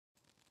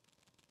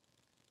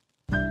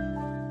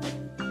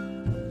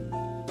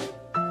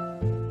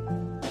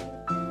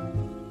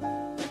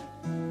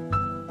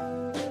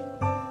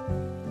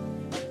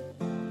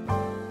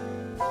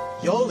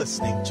You're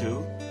listening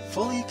to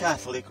Fully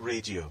Catholic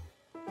Radio.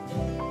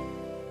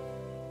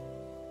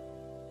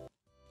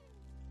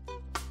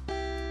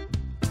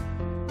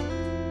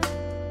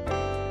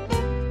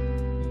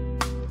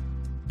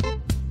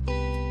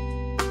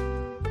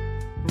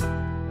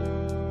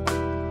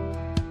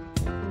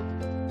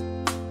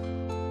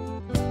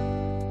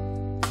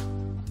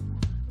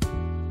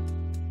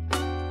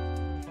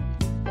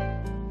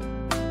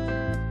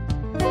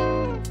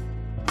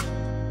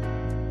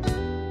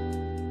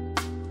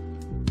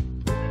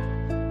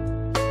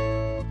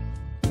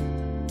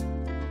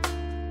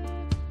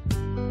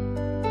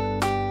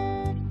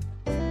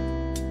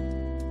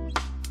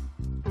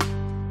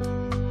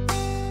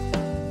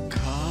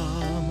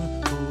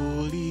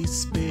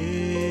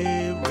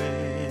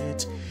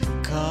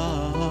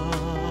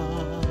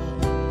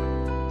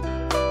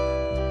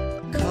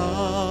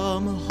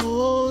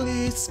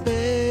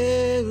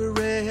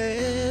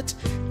 Spirit,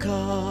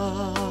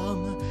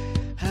 come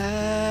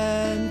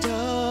and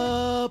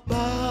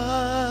abide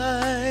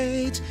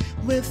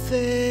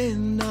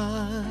within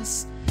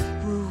us,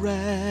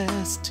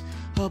 rest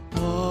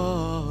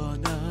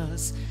upon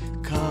us.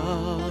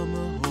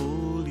 Come,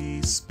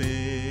 Holy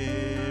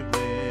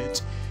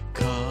Spirit,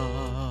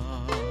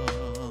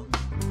 come.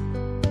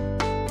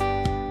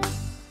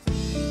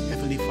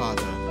 Heavenly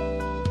Father,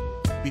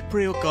 we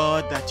pray, O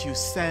God, that you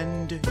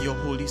send your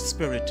Holy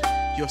Spirit,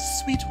 your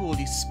sweet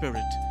Holy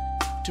Spirit,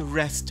 to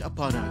rest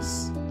upon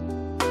us.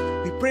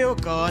 We pray, O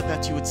God,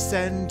 that you would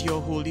send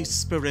your Holy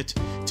Spirit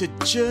to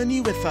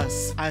journey with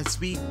us as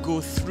we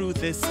go through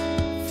this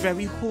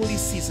very holy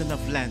season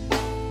of Lent.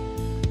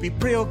 We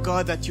pray, O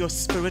God, that your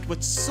Spirit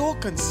would so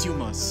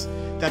consume us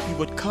that we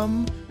would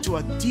come to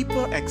a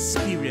deeper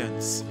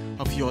experience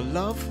of your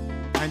love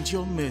and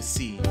your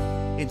mercy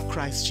in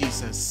Christ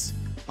Jesus,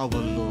 our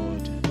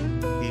Lord.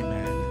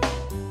 Amen.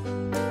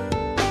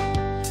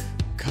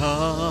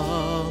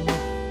 Come,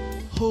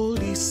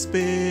 Holy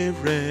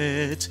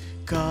Spirit,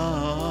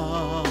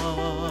 come.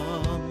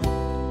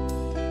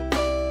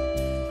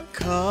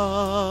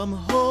 Come,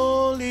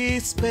 Holy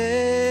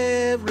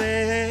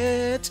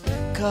Spirit,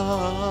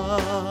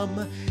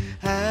 come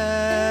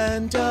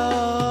and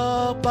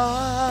abide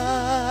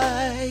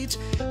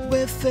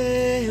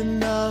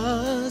within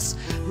us,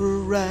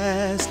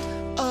 rest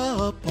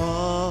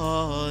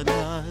upon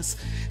us.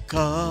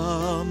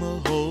 Come,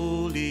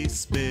 Holy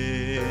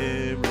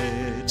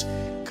Spirit,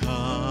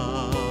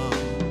 come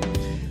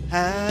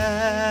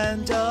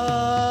and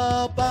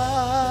abide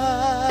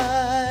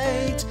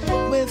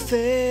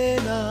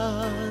within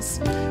us,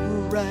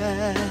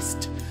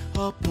 rest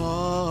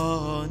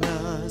upon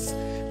us.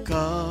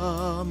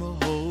 Come,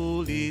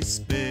 Holy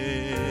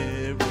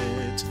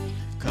Spirit,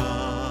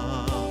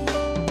 come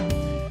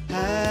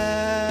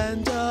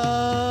and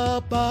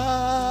abide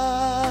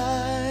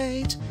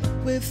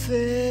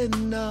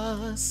within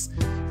us,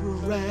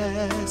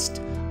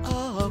 rest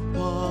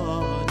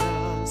upon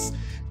us.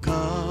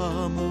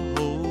 Come,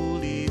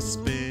 Holy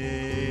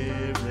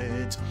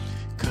Spirit,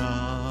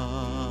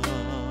 come.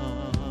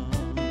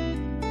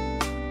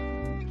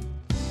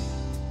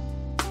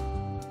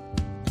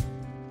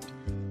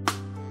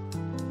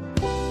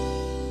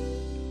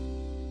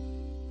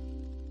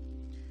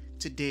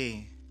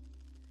 Today,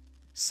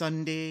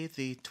 Sunday,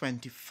 the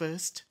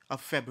 21st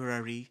of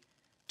February,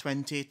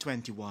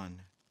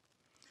 2021,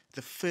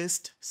 the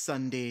first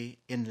Sunday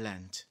in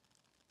Lent.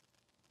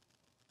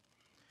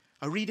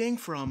 A reading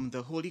from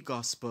the Holy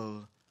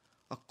Gospel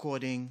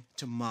according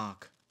to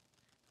Mark.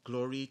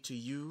 Glory to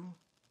you,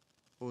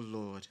 O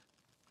Lord.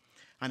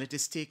 And it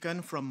is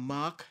taken from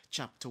Mark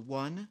chapter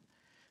 1,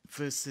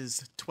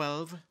 verses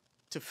 12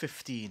 to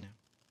 15.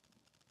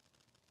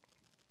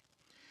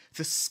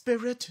 The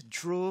Spirit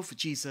drove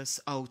Jesus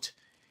out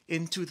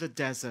into the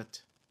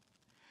desert,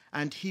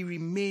 and he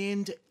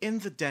remained in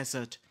the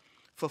desert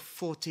for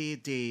 40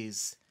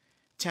 days,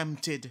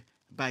 tempted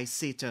by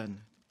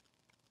Satan.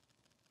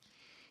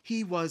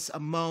 He was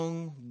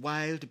among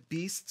wild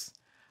beasts,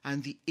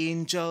 and the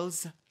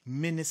angels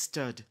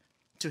ministered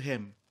to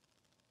him.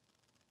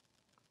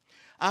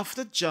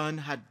 After John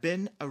had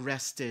been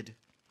arrested,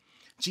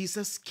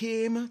 Jesus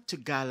came to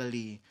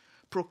Galilee,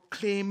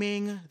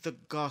 proclaiming the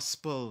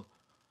gospel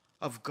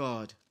of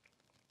God.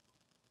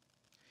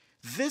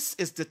 This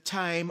is the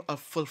time of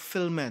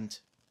fulfillment.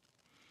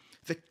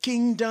 The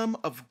kingdom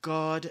of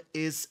God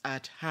is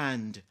at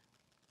hand.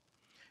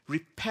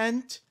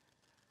 Repent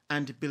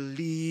and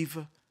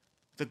believe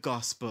the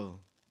gospel.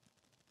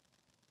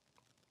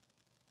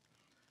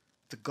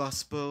 The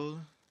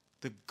gospel,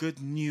 the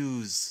good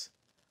news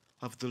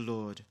of the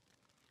Lord.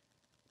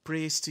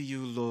 Praise to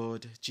you,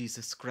 Lord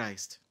Jesus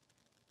Christ.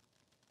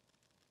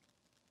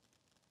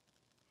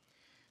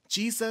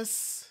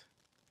 Jesus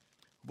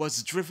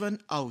was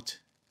driven out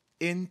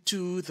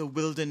into the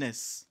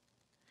wilderness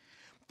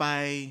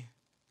by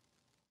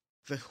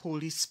the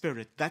Holy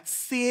Spirit, that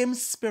same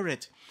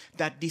Spirit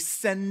that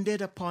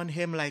descended upon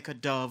him like a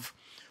dove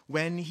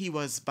when he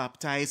was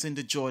baptized in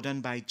the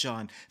Jordan by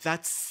John.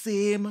 That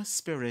same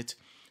Spirit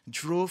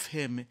drove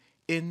him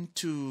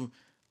into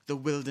the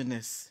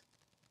wilderness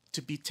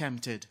to be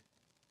tempted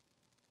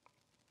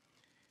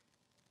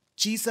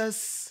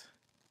Jesus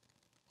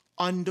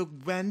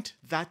underwent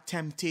that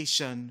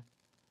temptation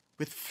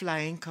with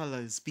flying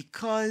colors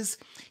because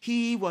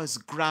he was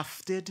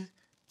grafted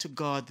to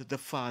God the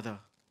Father.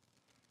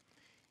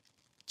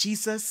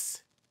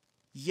 Jesus,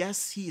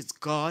 yes, he is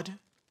God,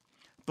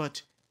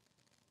 but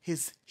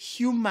his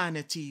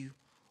humanity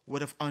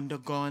would have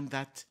undergone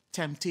that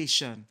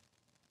temptation,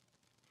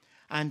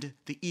 and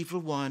the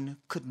evil one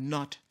could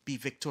not be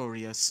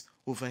victorious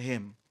over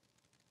him.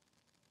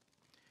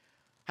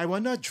 I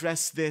want to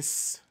address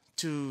this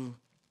to,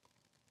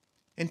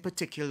 in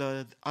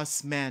particular,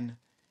 us men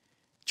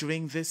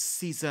during this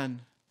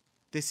season,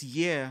 this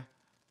year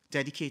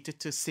dedicated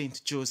to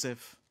Saint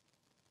Joseph.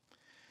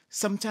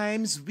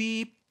 Sometimes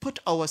we put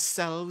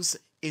ourselves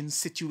in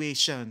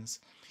situations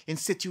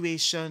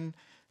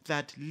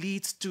that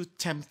leads to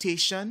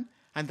temptation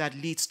and that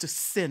leads to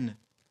sin,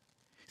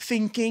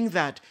 thinking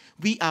that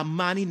we are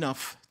man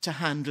enough to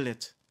handle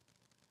it.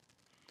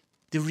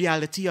 The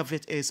reality of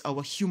it is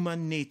our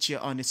human nature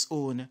on its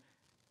own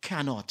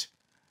cannot.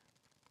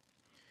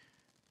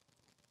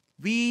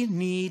 We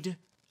need,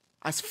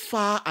 as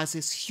far as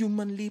is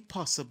humanly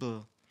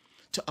possible,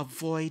 to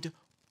avoid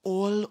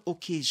all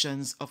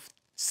occasions of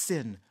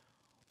sin,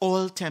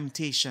 all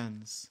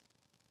temptations.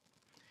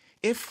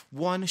 If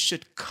one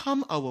should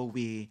come our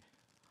way,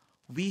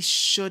 we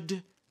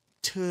should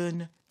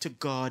turn to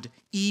God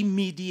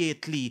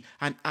immediately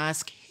and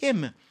ask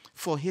him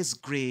for his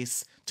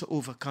grace to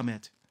overcome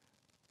it.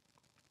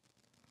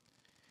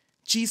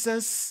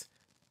 Jesus's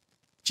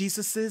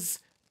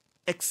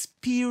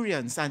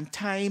experience and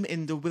time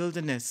in the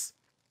wilderness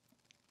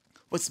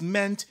was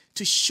meant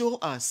to show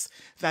us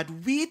that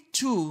we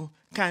too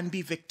can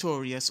be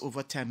victorious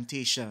over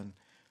temptation,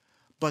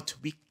 but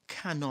we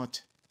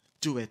cannot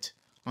do it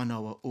on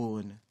our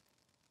own.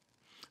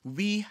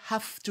 We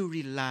have to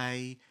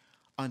rely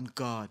on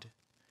God.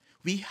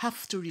 We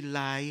have to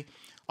rely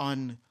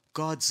on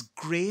God's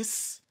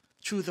grace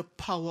through the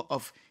power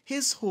of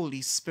his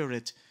Holy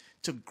Spirit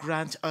to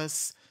grant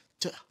us,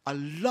 to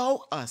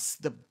allow us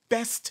the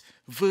best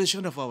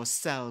version of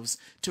ourselves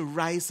to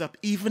rise up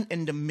even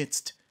in the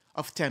midst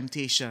of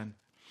temptation,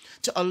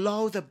 to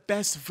allow the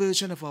best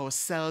version of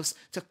ourselves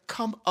to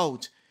come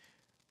out,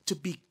 to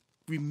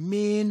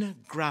remain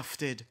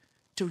grafted,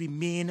 to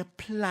remain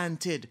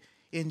planted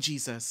in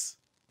Jesus.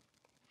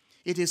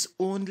 It is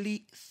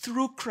only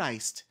through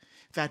Christ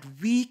that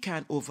we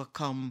can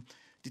overcome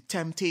the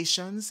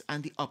temptations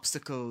and the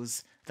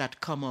obstacles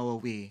that come our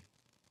way.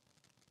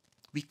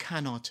 We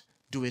cannot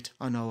do it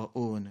on our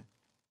own.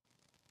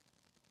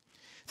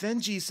 Then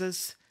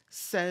Jesus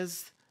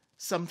says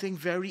something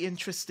very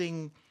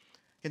interesting.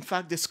 In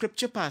fact, the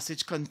scripture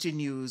passage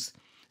continues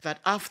that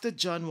after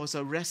John was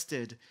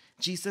arrested,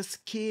 Jesus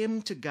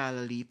came to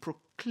Galilee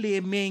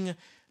proclaiming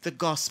the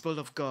gospel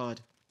of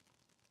God.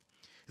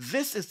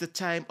 This is the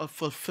time of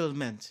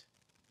fulfillment.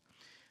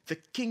 The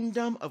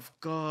kingdom of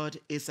God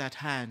is at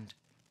hand.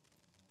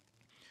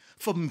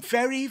 For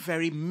very,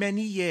 very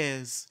many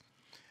years,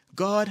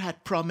 God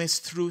had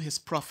promised through his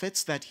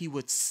prophets that he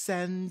would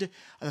send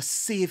a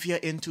Savior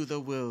into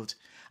the world.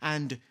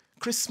 And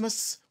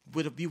Christmas,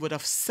 we would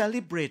have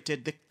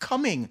celebrated the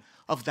coming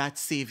of that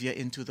Savior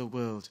into the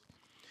world.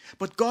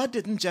 But God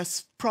didn't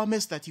just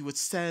promise that he would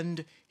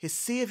send his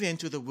Savior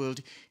into the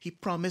world. He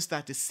promised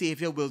that the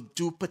Savior will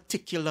do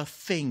particular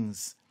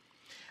things.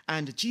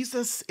 And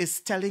Jesus is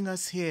telling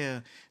us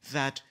here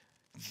that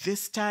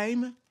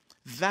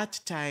that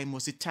time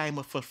was the time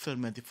of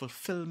fulfillment, the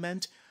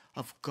fulfillment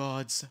of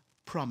God's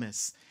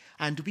promise.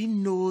 And we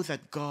know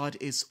that God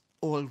is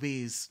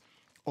always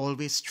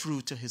true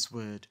to his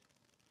word.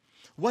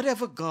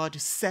 Whatever God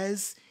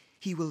says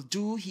he will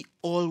do, he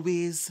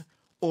always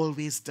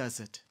does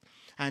it.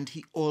 And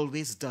he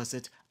always does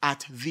it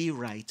at the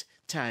right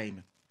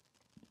time.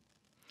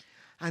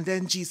 And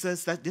then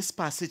this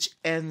passage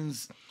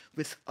ends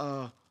with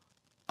a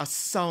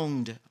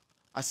sound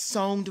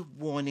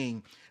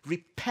warning.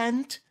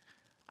 Repent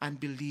and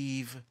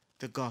believe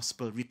the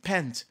gospel.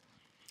 Repent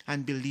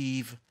and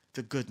believe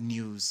the good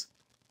news.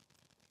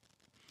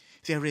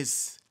 There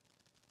is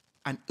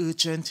an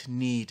urgent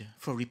need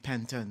for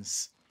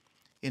repentance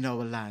in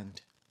our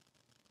land.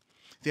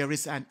 There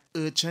is an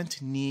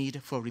urgent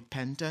need for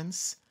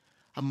repentance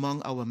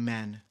among our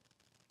men.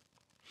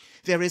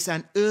 There is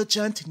an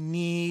urgent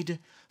need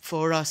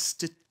for us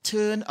to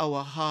turn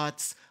our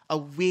hearts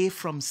away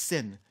from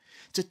sin,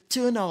 to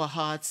turn our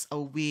hearts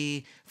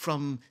away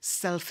from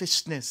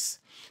selfishness,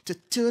 to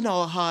turn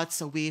our hearts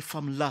away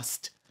from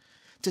lust,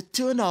 to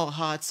turn our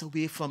hearts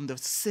away from the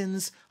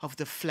sins of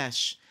the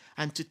flesh,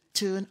 and to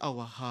turn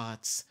our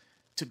hearts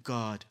to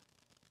God.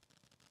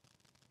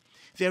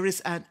 There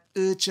is an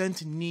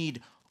urgent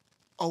need.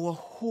 Our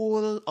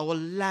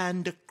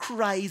land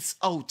cries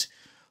out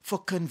for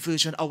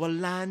conversion. Our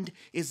land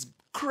is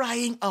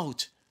crying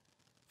out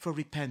for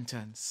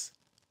repentance.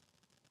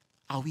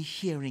 Are we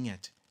hearing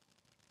it?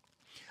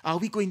 Are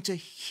we going to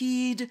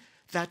heed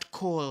that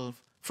call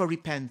for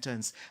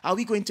repentance? Are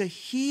we going to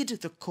heed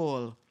the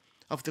call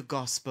of the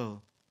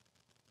gospel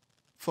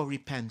for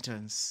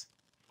repentance,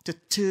 to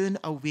turn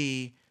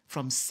away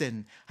from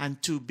sin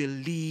and to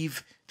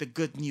believe the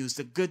good news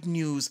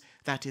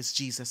that is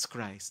Jesus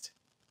Christ.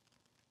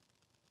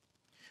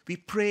 We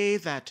pray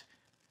that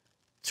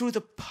through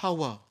the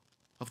power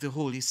of the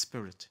Holy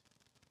Spirit,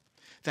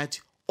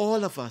 that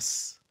all of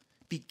us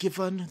be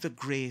given the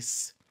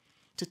grace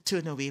to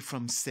turn away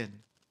from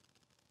sin,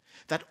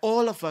 that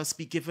all of us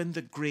be given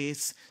the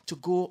grace to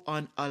go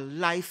on a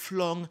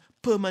lifelong,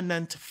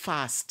 permanent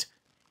fast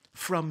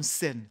from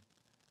sin,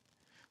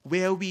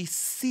 where we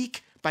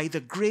seek by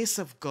the grace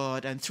of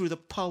God and through the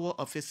power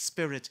of His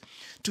Spirit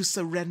to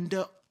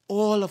surrender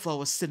all of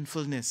our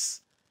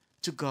sinfulness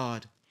to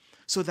God,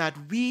 so that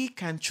we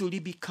can truly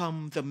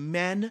become the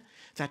men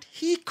that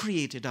He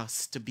created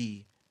us to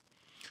be,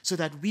 so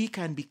that we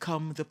can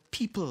become the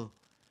people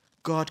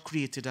God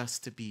created us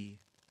to be,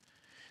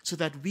 so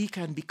that we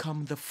can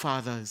become the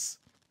fathers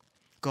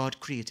God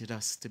created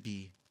us to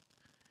be,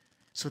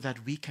 so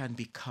that we can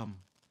become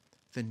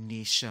the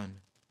nation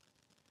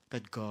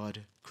that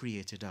God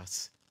created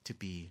us to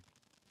be.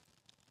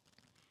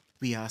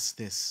 We ask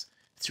this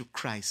through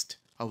Christ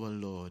our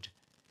Lord.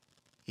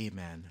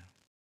 Amen.